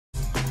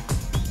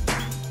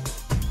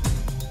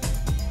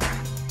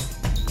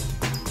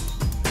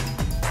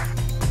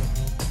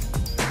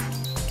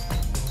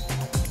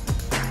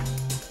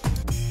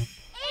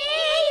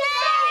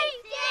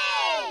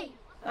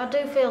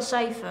feel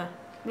safer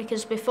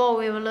because before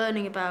we were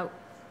learning about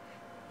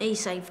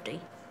e-safety,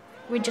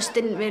 we just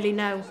didn't really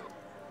know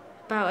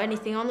about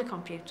anything on the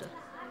computer.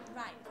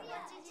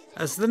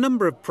 As the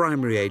number of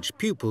primary-age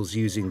pupils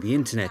using the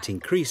internet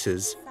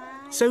increases,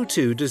 so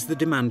too does the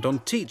demand on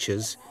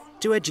teachers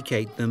to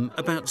educate them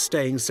about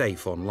staying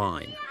safe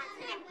online.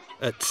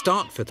 At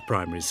Startforth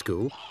Primary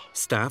School,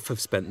 staff have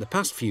spent the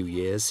past few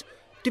years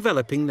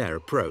developing their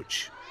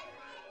approach.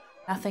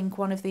 I think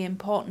one of the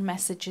important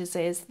messages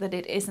is that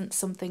it isn't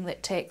something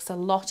that takes a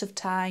lot of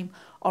time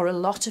or a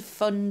lot of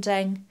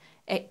funding.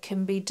 It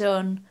can be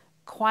done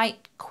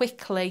quite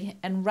quickly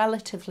and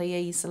relatively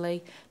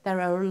easily.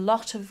 There are a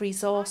lot of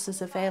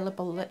resources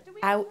available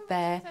out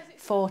there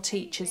for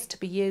teachers to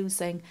be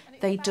using.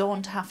 They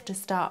don't have to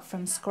start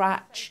from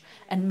scratch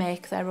and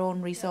make their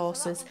own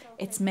resources.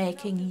 It's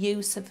making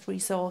use of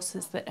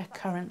resources that are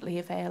currently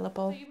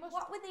available.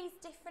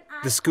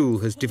 The school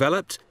has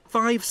developed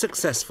 5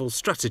 successful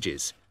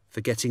strategies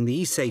for getting the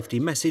e-safety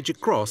message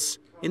across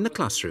in the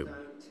classroom.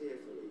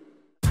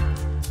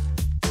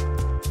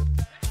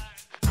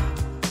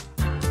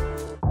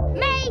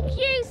 Make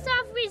use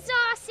of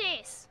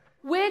resources.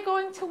 We're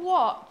going to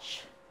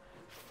watch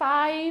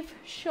 5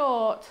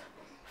 short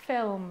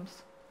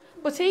films,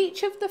 but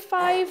each of the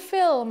 5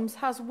 films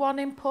has one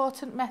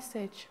important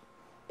message.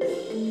 The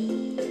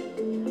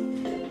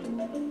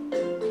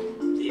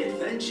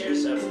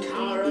Adventures of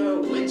Cara,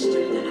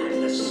 Winston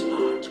and the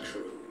Smart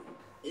Crew.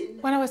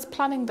 When I was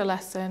planning the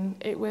lesson,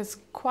 it was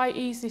quite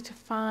easy to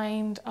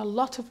find a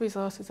lot of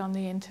resources on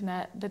the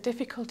internet. The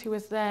difficulty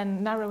was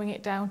then narrowing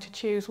it down to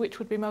choose which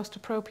would be most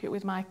appropriate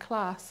with my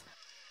class.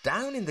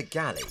 Down in the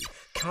galley,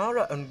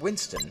 Cara and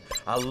Winston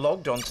are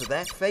logged onto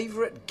their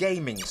favourite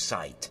gaming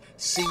site,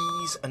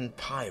 Seas and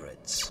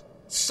Pirates.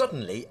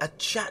 Suddenly, a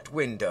chat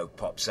window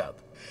pops up.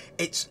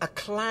 It's a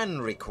clan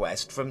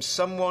request from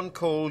someone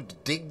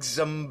called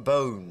Digsum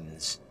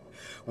Bones.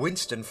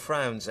 Winston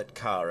frowns at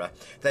Cara.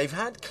 They've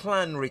had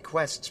clan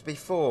requests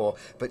before,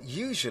 but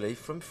usually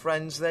from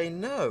friends they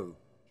know.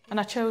 And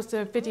I chose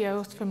the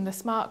videos from the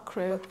Smart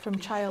Crew from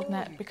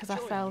ChildNet because I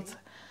felt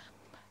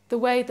the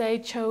way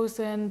they'd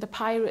chosen the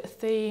pirate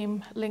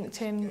theme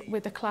linked in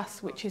with the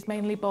class, which is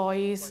mainly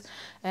boys,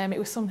 it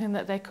was something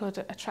that they could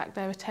attract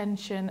their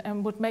attention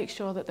and would make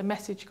sure that the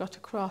message got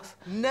across.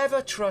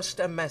 Never trust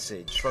a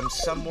message from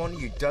someone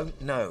you don't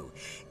know,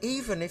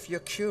 even if you're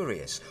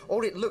curious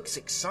or it looks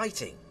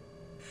exciting.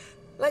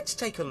 Let's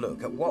take a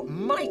look at what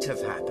might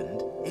have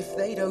happened if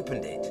they'd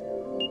opened it.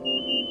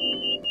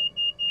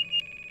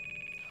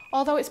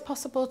 Although it's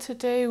possible to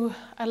do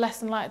a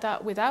lesson like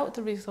that without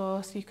the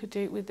resource, you could do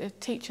it with a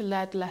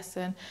teacher-led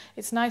lesson.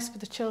 It's nice for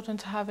the children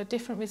to have a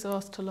different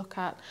resource to look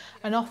at,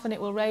 and often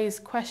it will raise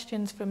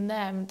questions from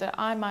them that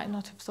I might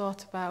not have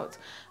thought about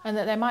and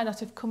that they might not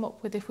have come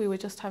up with if we were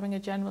just having a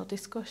general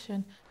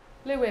discussion.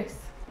 Lewis?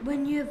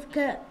 When you've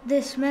got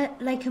this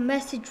like a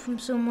message from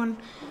someone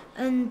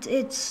and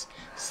it's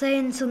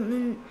saying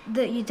something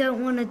that you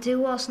don't want to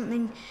do or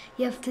something,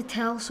 you have to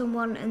tell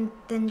someone and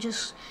then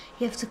just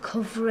you have to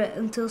cover it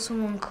until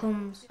someone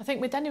comes. I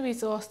think with any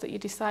resource that you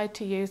decide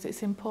to use,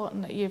 it's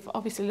important that you've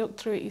obviously looked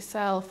through it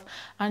yourself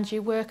and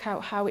you work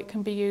out how it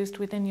can be used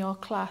within your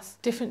class.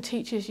 Different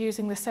teachers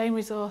using the same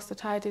resource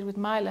that I did with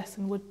my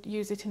lesson would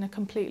use it in a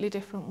completely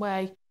different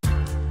way.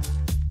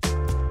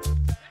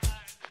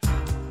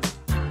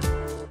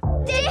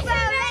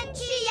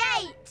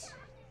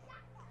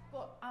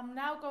 I'm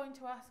now going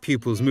to ask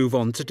Pupils move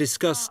on to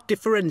discuss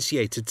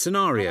differentiated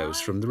scenarios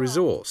from the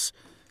resource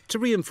to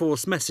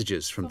reinforce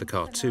messages from the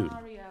cartoon.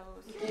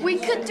 We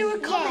could do a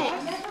comic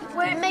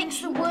where it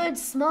makes the word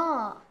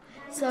smart.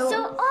 I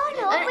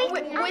know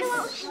what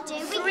we should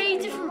do. 3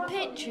 different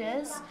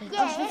pictures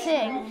of the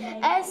thing,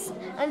 S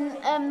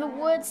and the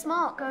word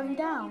smart going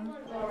down.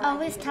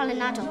 Always tell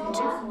an adult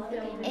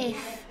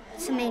if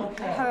something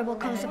horrible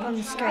comes up on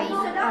the screen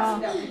or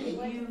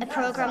a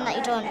programme that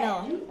you don't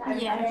know.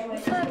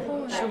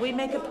 Yeah. Shall we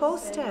make a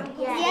poster?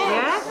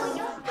 Yeah.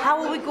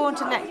 How are we going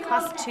to let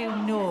class 2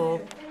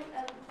 know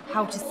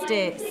how to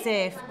stay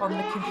safe on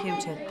the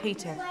computer?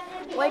 Peter?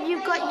 When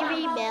you've got your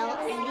email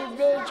and you've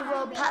made your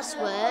own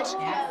password,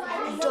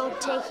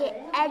 don't take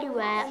it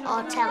anywhere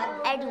or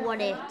tell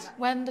anyone it.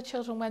 When the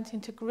children went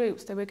into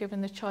groups, they were given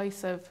the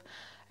choice of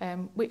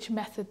which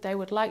method they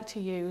would like to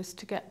use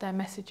to get their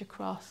message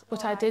across.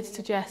 But I did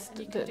suggest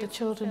that the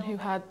children who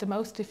had the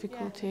most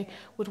difficulty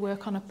would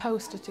work on a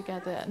poster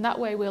together, and that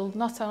way we'll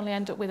not only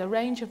end up with a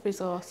range of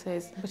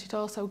resources, but it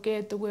also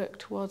geared the work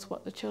towards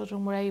what the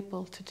children were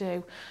able to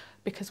do,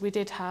 because we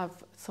did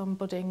have some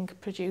budding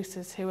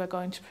producers who are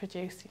going to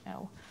produce,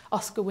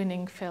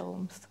 Oscar-winning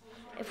films.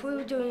 If we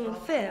were doing a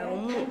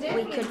film, we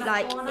could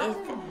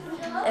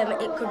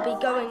it could be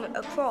going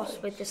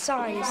across with the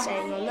sign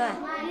saying on there.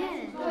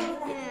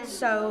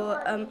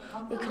 So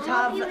we could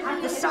have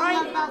the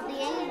sign. About the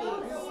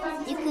aliens.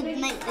 You could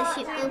make the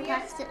ship go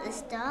past at the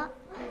start.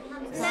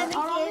 Never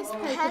give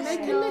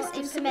personal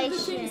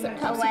information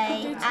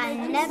away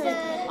and never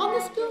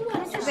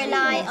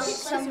rely on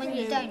someone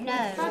you don't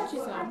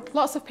know.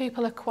 Lots of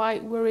people are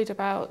quite worried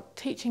about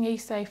teaching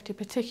e-safety,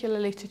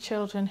 particularly to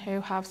children who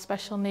have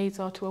special needs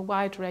or to a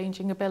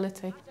wide-ranging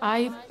ability.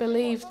 I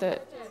believe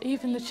that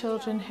even the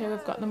children who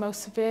have got the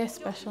most severe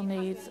special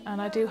needs,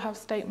 and I do have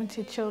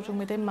statemented children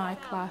within my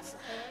class,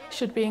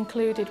 should be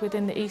included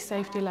within the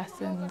e-safety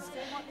lessons.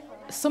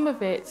 Some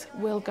of it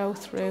will go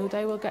through,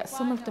 they will get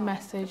some of the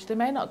message, they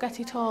may not get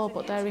it all,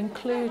 but they're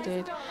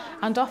included,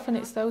 and often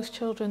it's those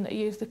children that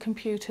use the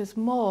computers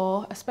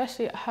more,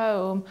 especially at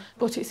home,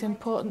 but it's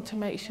important to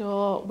make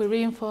sure we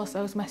reinforce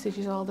those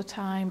messages all the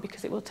time,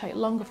 because it will take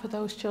longer for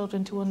those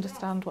children to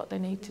understand what they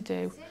need to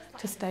do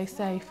to stay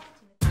safe.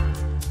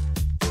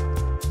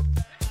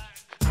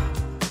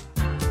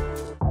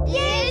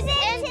 Use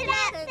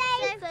internet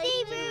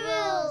safety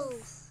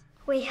rules.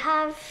 We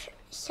have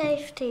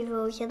safety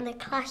rules in the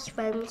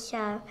classroom,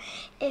 so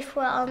if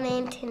we're on the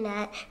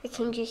internet we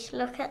can just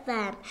look at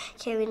them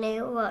so we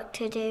know what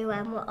to do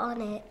when we're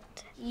on it.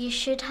 You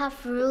should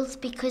have rules,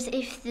 because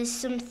if there's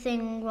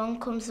something wrong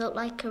comes up,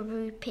 like a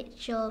rude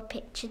picture or a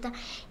picture that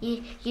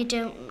you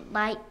don't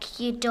like,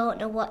 you don't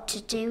know what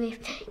to do,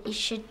 if you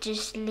should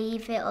just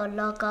leave it or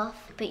log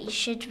off, but you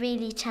should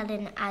really tell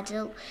an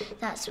adult.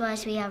 That's why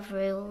we have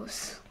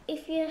rules.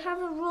 If you have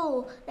a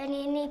rule, then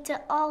you need to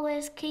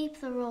always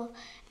keep the rule,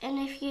 and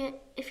if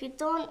you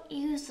don't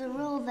use the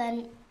rule,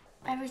 then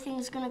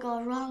everything's going to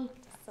go wrong.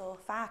 So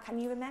far, can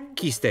you remember?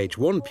 Key Stage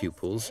 1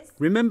 pupils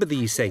remember the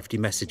e-safety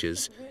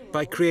messages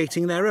by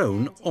creating their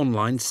own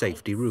online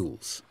safety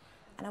rules.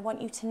 And I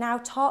want you to now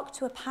talk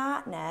to a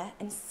partner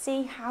and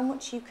see how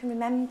much you can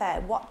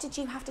remember. What did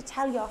you have to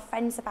tell your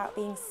friends about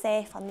being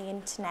safe on the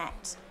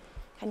internet?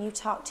 Can you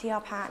talk to your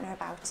partner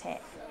about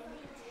it?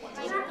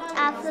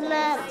 I've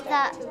learned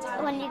that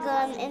when you go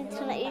on the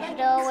internet, you should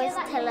always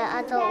tell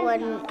an adult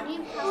when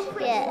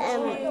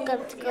you're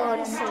going to go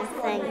on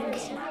something.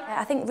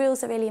 I think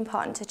rules are really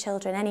important to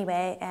children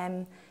anyway.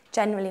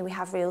 Generally, we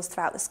have rules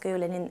throughout the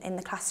school and in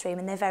the classroom,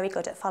 and they're very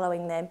good at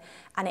following them,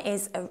 and it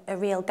is a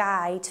real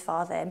guide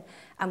for them.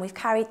 And we've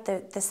carried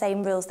the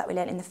same rules that we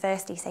learnt in the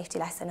first e-safety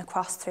lesson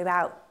across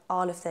throughout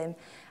all of them,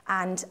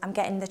 and I'm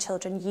getting the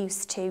children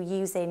used to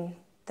using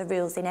the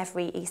rules in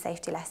every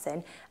e-safety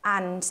lesson,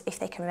 and if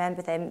they can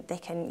remember them, they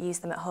can use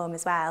them at home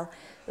as well.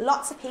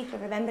 Lots of people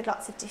remembered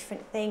lots of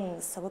different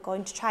things, so we're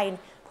going to try and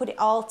put it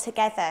all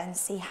together and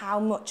see how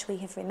much we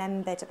have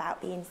remembered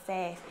about being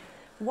safe.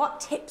 What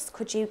tips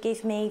could you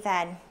give me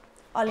then,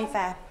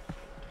 Oliver?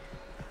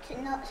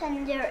 To not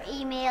send your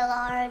email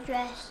or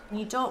address.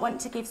 You don't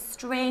want to give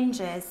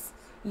strangers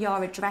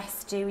your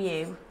address, do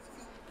you?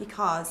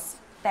 Because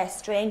they're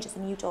strangers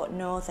and you don't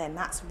know them,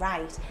 that's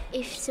right.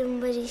 If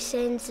somebody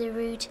sends a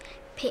rude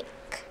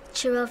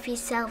picture of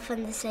yourself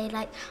and they say,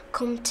 like,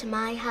 come to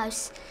my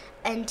house,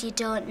 and you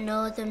don't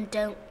know them,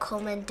 don't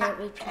come and don't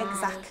reply.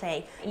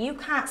 Exactly. You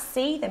can't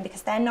see them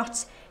because they're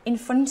not in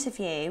front of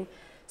you.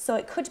 So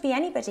it could be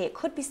anybody. It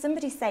could be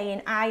somebody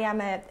saying, I am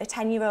a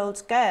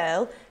 10-year-old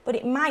girl, but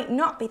it might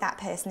not be that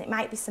person. It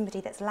might be somebody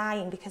that's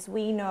lying, because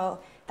we know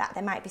that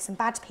there might be some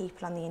bad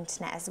people on the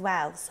internet as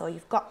well. So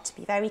you've got to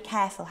be very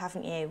careful,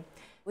 haven't you?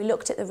 We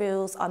looked at the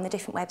rules on the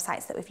different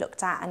websites that we've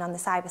looked at, and on the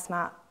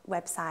Cybersmart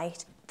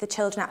website, the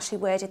children actually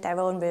worded their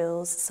own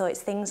rules. So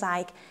it's things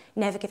like,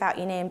 never give out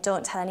your name,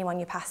 don't tell anyone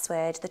your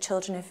password. The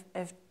children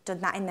have done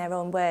that in their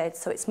own words,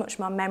 so it's much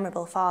more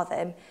memorable for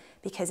them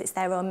because it's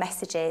their own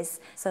messages,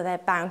 so they're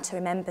bound to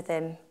remember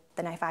them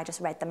than if I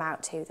just read them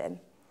out to them.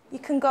 You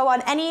can go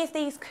on any of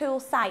these cool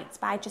sites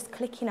by just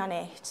clicking on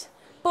it.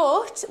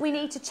 But we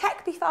need to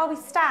check before we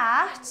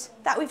start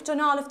that we've done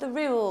all of the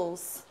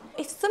rules.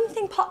 If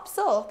something pops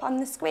up on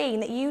the screen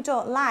that you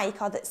don't like,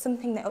 or that's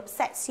something that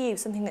upsets you,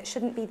 something that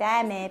shouldn't be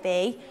there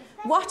maybe,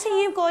 what are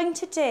you going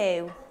to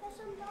do?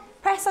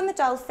 Press on the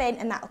dolphin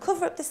and that'll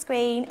cover up the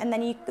screen, and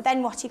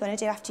then what are you going to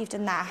do after you've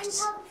done that?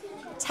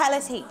 Tell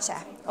a teacher,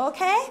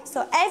 okay?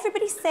 So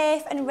everybody's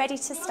safe and ready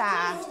to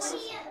start.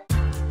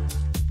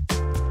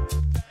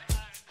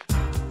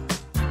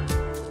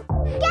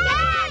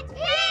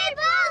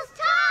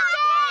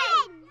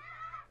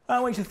 I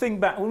want you to think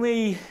back when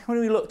we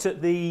looked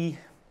at the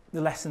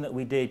lesson that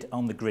we did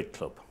on the Grid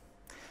Club.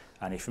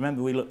 And if you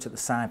remember, we looked at the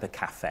Cyber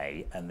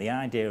Cafe, and the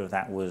idea of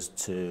that was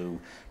to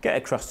get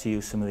across to you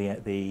some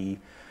of the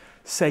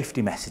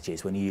safety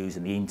messages when you're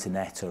using the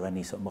internet or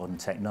any sort of modern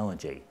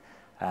technology.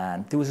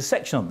 And there was a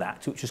section on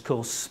that which was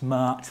called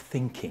Smart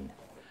Thinking.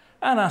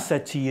 And I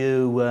said to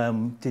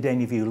you, did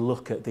any of you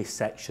look at this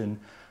section?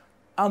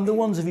 And the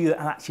ones of you that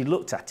had actually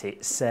looked at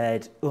it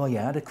said, oh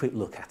yeah, I had a quick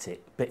look at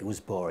it, but it was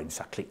boring,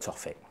 so I clicked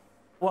off it.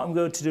 What I'm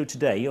going to do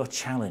today, your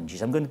challenge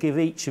is I'm going to give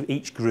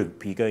each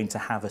group, you're going to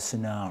have a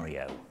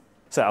scenario.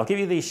 So I'll give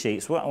you these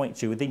sheets. What I want you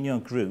to do within your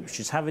groups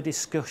is have a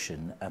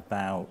discussion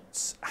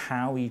about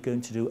how you're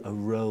going to do a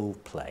role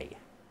play.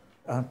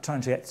 I'm trying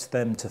to get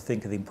them to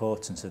think of the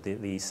importance of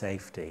the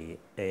safety.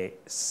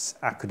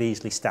 I could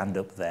easily stand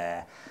up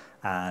there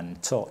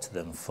and talk to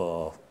them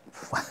for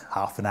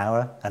half an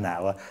hour,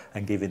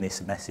 and giving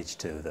this message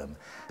to them.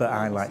 But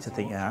I like to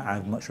think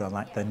I'd much rather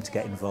like them to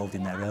get involved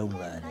in their own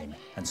learning,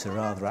 and so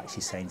rather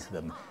actually saying to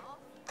them,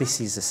 this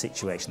is a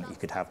situation that you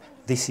could have,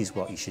 this is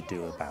what you should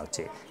do about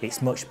it.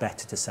 It's much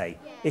better to say,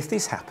 if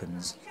this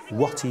happens,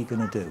 what are you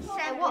going to do?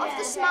 So what of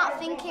the smart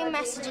thinking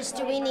messages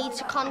do we need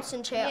to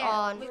concentrate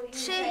on?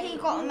 Say he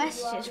got a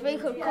message, we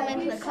could come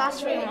into the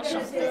classroom or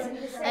something,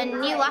 and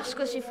you ask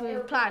us if we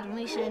replied, and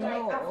we say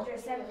no,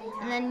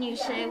 and then you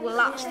say, well,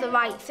 that's the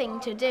right thing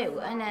to do,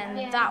 and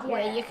then that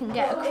way you can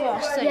get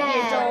across that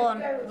you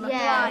don't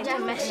reply to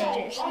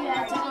messages. We need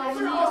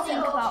to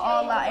think about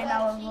all that in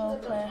our role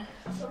play.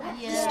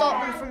 To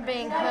stop them from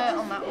being hurt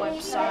on that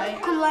website. You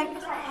could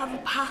like have a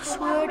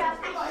password.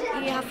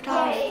 You have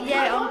to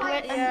get onto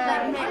it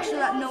and make sure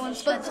that no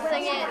one's. But the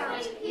thing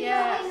is,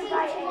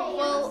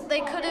 well,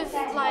 they could have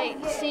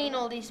like seen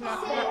all these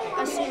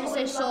as soon as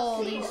they saw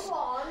all these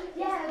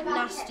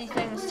nasty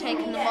things,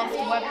 taken them off the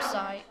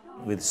website.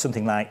 With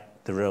something like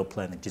the role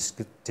play and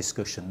the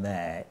discussion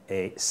there,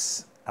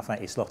 I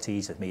find it's a lot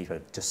easier for me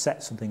to just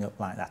set something up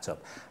like that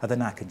up, and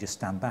then I can just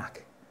stand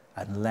back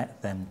and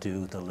let them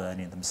do the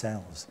learning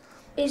themselves.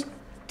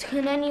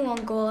 Can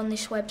anyone go on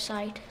this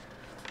website?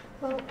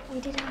 Well, we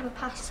did have a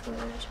password,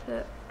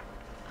 but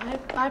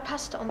I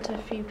passed it on to a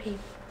few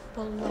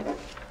people, like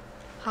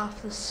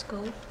half the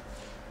school.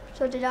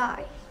 So did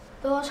I.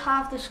 Those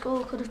half the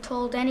school could have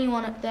told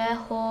anyone at their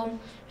home,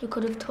 you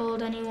could have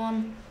told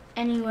anyone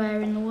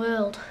anywhere in the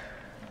world.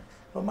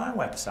 Well, my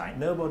website,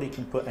 nobody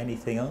can put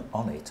anything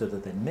on it other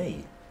than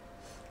me.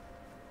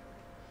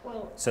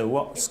 Well, so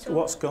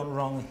what's gone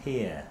wrong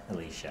here,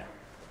 Alicia?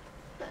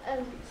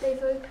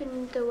 They've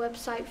opened the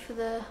website for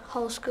the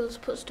whole school to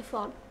put stuff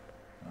on.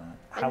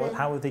 Right.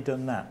 How have they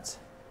done that?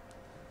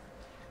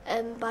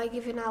 By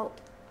giving out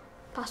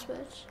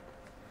passwords.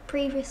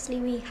 Previously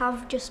we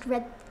have just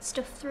read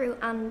stuff through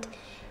and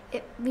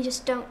we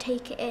just don't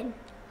take it in.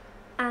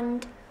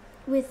 And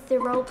with the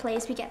role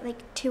plays we get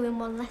like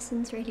 2-in-1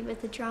 lessons really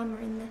with the drama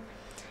and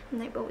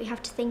but we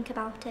have to think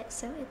about it,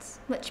 so it's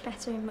much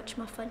better and much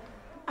more fun.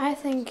 I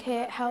think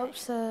it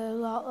helps a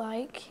lot,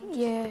 like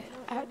you're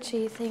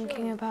actually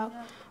thinking about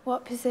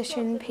what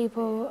position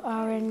people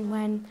are in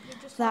when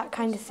that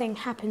kind of thing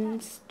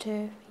happens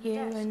to you,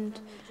 and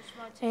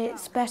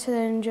it's better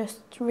than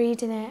just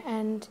reading it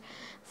and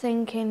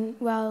thinking,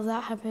 well,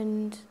 that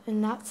happened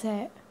and that's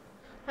it.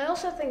 I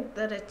also think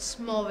that it's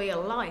more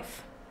real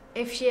life.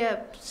 If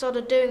you're sort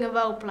of doing a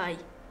role play,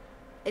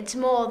 it's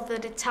more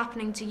that it's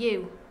happening to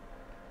you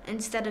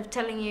instead of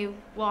telling you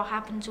what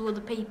happened to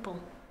other people.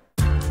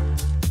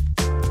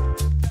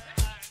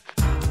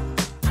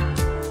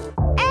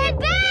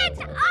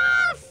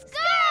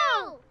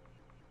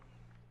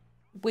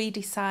 We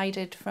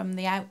decided from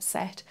the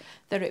outset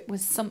that it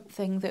was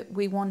something that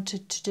we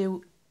wanted to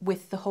do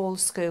with the whole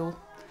school,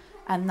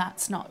 and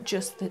that's not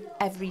just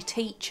every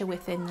teacher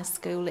within the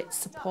school, it's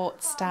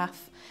support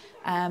staff,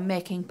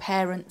 making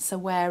parents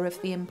aware of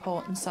the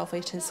importance of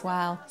it as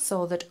well,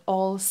 so that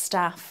all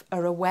staff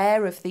are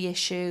aware of the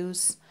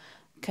issues,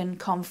 can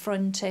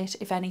confront it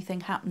if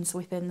anything happens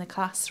within the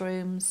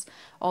classrooms.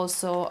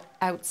 Also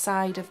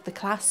outside of the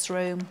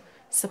classroom,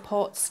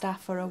 support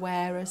staff are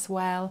aware as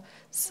well,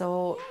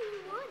 so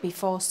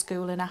before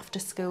school and after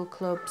school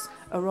clubs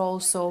are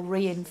also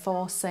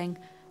reinforcing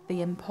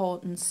the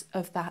importance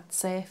of that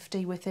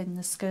safety within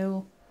the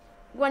school.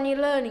 When you're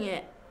learning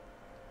it,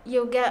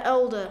 you'll get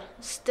older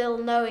still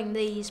knowing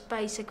these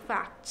basic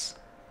facts.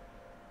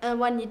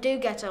 And when you do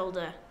get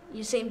older,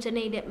 you seem to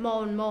need it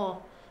more and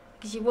more,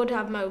 because you would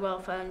have mobile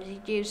phones,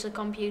 you'd use the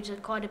computer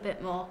quite a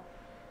bit more.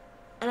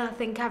 And I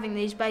think having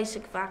these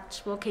basic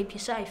facts will keep you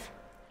safe.